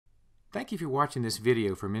Thank you for watching this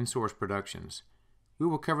video from InSource Productions. We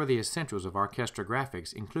will cover the essentials of ArchestrA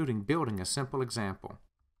Graphics, including building a simple example.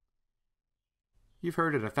 You've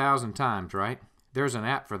heard it 1,000 times, right? There's an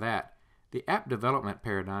app for that. The app development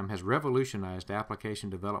paradigm has revolutionized application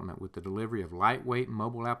development with the delivery of lightweight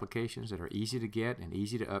mobile applications that are easy to get and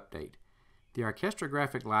easy to update. The ArchestrA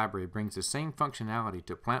Graphic library brings the same functionality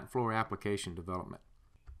to plant floor application development.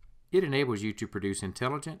 It enables you to produce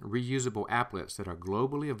intelligent, reusable applets that are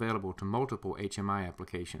globally available to multiple HMI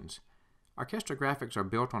applications. ArchestrA Graphics are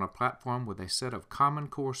built on a platform with a set of common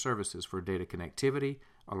core services for data connectivity,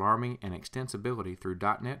 alarming, and extensibility through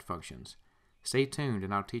 .NET functions. Stay tuned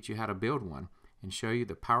and I'll teach you how to build one and show you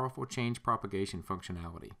the powerful change propagation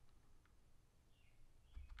functionality.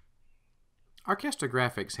 ArchestrA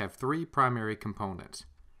Graphics have three primary components.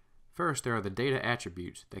 First, there are the data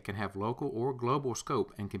attributes that can have local or global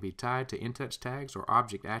scope and can be tied to InTouch tags or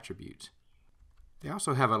object attributes. They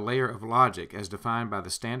also have a layer of logic as defined by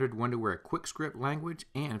the standard Wonderware QuickScript language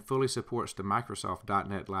and fully supports the Microsoft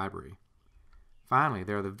 .NET library. Finally,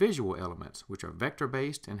 there are the visual elements, which are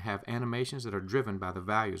vector-based and have animations that are driven by the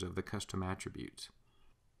values of the custom attributes.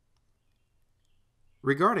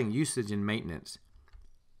 Regarding usage and maintenance,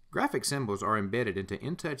 graphic symbols are embedded into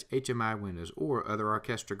InTouch HMI windows or other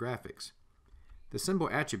ArchestrA Graphics. The symbol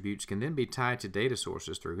attributes can then be tied to data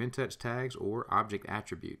sources through InTouch tags or object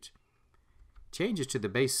attributes. Changes to the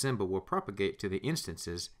base symbol will propagate to the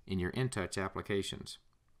instances in your InTouch applications.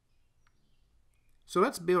 So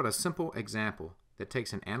let's build a simple example that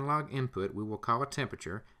takes an analog input we will call a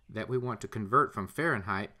temperature that we want to convert from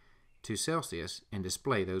Fahrenheit to Celsius and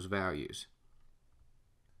display those values.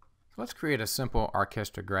 Let's create a simple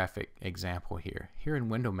ArchestrA Graphic example here. Here in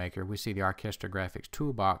Window Maker we see the ArchestrA Graphics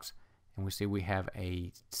toolbox and we see we have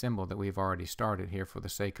a symbol that we've already started here for the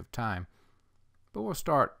sake of time. But we'll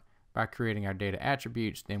start by creating our data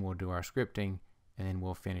attributes, then we'll do our scripting, and then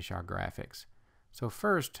we'll finish our graphics. So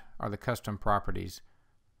first are the custom properties.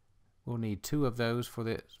 We'll need two of those for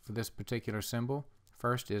this particular symbol.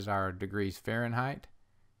 First is our degrees Fahrenheit,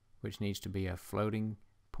 which needs to be a floating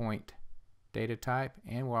point data type,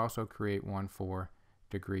 and we'll also create one for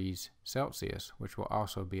degrees Celsius, which will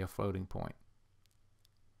also be a floating point.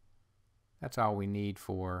 That's all we need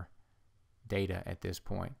for data at this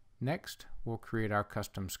point. Next, we'll create our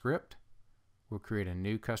custom script. We'll create a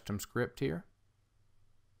new custom script here.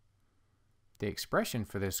 The expression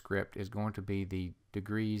for this script is going to be the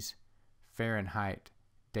degrees Fahrenheit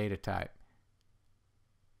data type.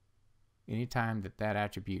 Anytime that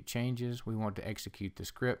attribute changes, we want to execute the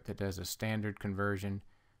script that does a standard conversion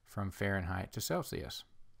from Fahrenheit to Celsius.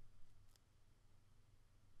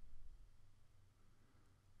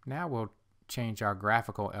 Now we'll change our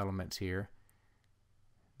graphical elements here.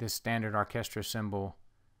 This standard ArchestrA symbol,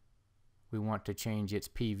 we want to change its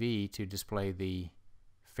PV to display the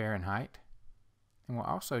Fahrenheit. And we'll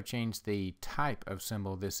also change the type of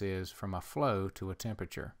symbol this is from a flow to a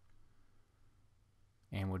temperature.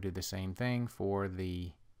 And we'll do the same thing for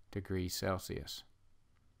the degrees Celsius.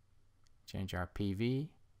 Change our PV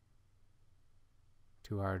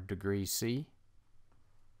to our degrees C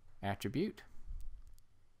attribute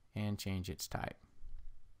and change its type.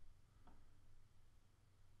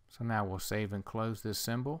 So now we'll save and close this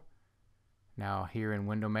symbol. Now here in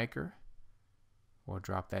Window Maker, we'll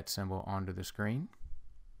drop that symbol onto the screen.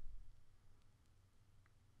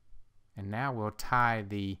 And now we'll tie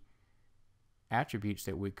the attributes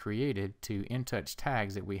that we created to InTouch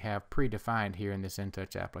tags that we have predefined here in this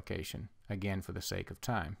InTouch application, again for the sake of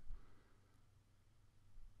time.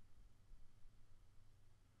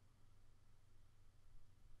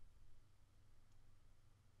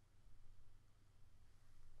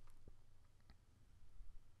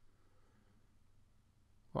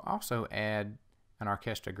 We'll also add an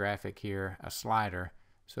ArchestrA Graphic here, a slider,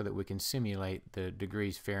 so that we can simulate the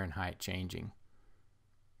degrees Fahrenheit changing.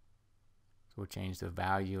 So we'll change the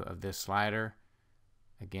value of this slider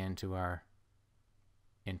again to our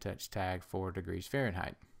InTouch tag for degrees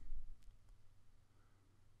Fahrenheit.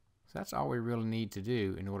 So that's all we really need to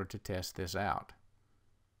do in order to test this out.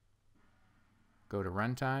 Go to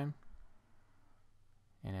Runtime,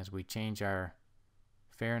 and as we change our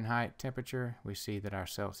Fahrenheit temperature, we see that our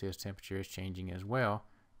Celsius temperature is changing as well,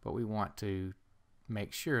 but we want to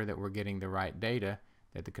make sure that we're getting the right data,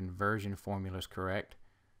 that the conversion formula is correct.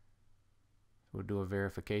 We'll do a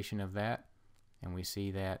verification of that, and we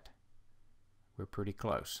see that we're pretty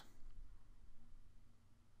close.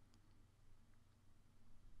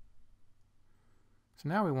 So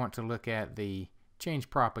now we want to look at the change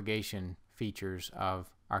propagation features of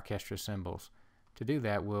ArchestrA symbols. To do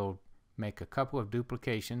that, we'll make a couple of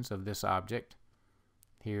duplications of this object.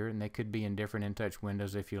 here, and they could be in different InTouch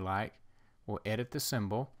windows if you like. We'll edit the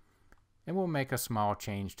symbol, and we'll make a small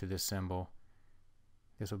change to this symbol.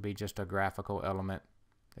 This will be just a graphical element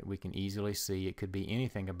that we can easily see. It could be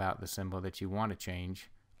anything about the symbol that you want to change,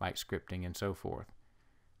 like scripting and so forth.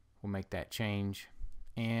 We'll make that change,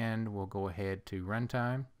 and we'll go ahead to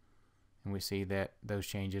runtime, and we see that those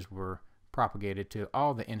changes were propagated to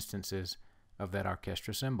all the instances of that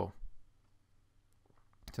ArchestrA symbol.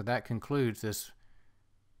 So that concludes this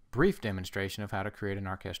brief demonstration of how to create an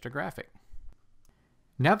ArchestrA graphic.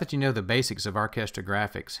 Now that you know the basics of ArchestrA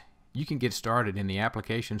Graphics, you can get started in the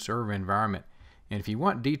application server environment. And if you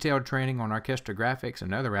want detailed training on ArchestrA Graphics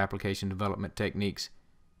and other application development techniques,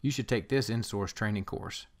 you should take this InSource training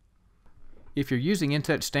course. If you're using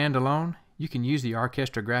InTouch standalone, you can use the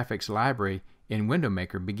ArchestrA Graphics library in Window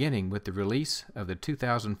Maker beginning with the release of the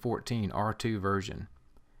 2014 R2 version.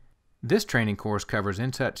 This training course covers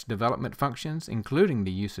InTouch development functions, including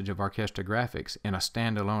the usage of ArchestrA Graphics in a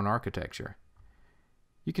standalone architecture.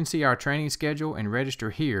 You can see our training schedule and register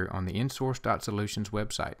here on the InSource.Solutions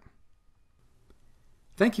website.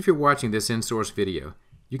 Thank you for watching this InSource video.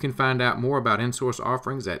 You can find out more about InSource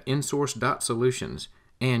offerings at InSource.Solutions,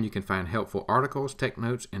 and you can find helpful articles, tech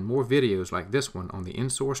notes, and more videos like this one on the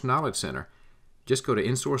InSource Knowledge Center. Just go to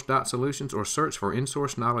InSource.Solutions or search for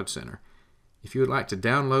InSource Knowledge Center. If you would like to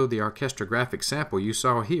download the ArchestrA Graphics sample you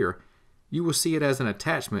saw here, you will see it as an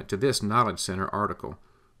attachment to this Knowledge Center article.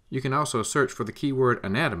 You can also search for the keyword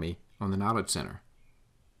anatomy on the Knowledge Center.